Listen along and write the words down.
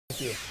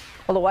Thank you.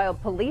 Well, a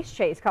wild police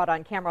chase caught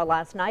on camera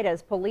last night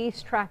as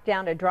police tracked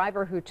down a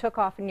driver who took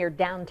off near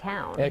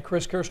downtown. And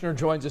Chris Kirshner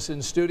joins us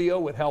in studio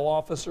with how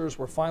officers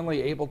were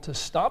finally able to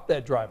stop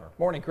that driver.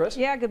 Morning, Chris.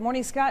 Yeah, good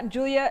morning, Scott and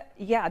Julia.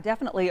 Yeah,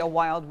 definitely a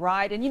wild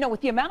ride. And you know,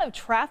 with the amount of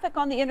traffic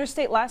on the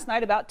interstate last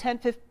night, about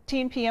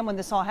 10:15 p.m. when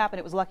this all happened,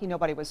 it was lucky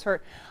nobody was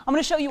hurt. I'm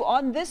going to show you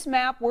on this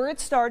map where it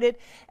started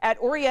at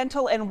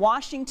Oriental and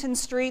Washington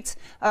Streets,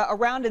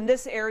 around in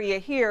this area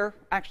here.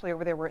 Actually,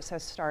 over there where it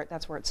says start,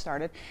 that's where it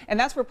started. And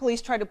that's where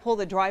police tried to pull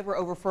the driver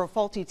over for a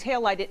faulty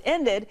taillight. It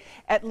ended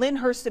at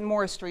Lyndhurst and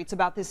Morris Streets,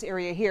 about this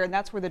area here, and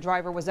that's where the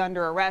driver was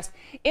under arrest.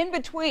 In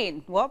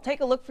between, well,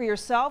 take a look for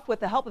yourself. With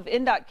the help of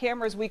INDOT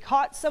cameras, we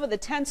caught some of the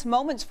tense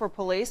moments for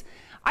police.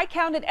 I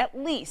counted at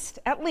least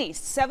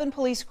 7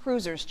 police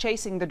cruisers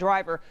chasing the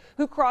driver,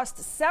 who crossed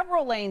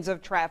several lanes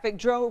of traffic,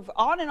 drove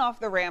on and off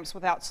the ramps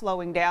without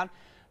slowing down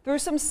through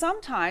some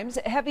sometimes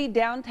heavy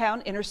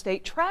downtown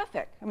interstate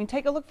traffic. I mean,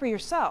 take a look for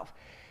yourself.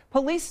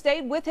 Police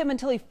stayed with him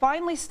until he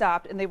finally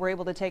stopped, and they were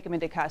able to take him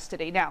into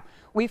custody. Now,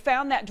 we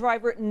found that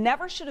driver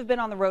never should have been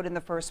on the road in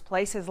the first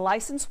place. His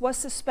license was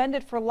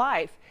suspended for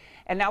life.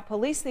 And now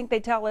police think, they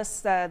tell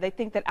us, they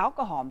think that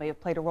alcohol may have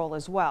played a role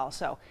as well.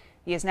 So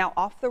he is now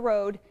off the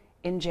road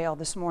in jail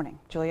this morning.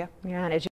 Julia? Yeah, and as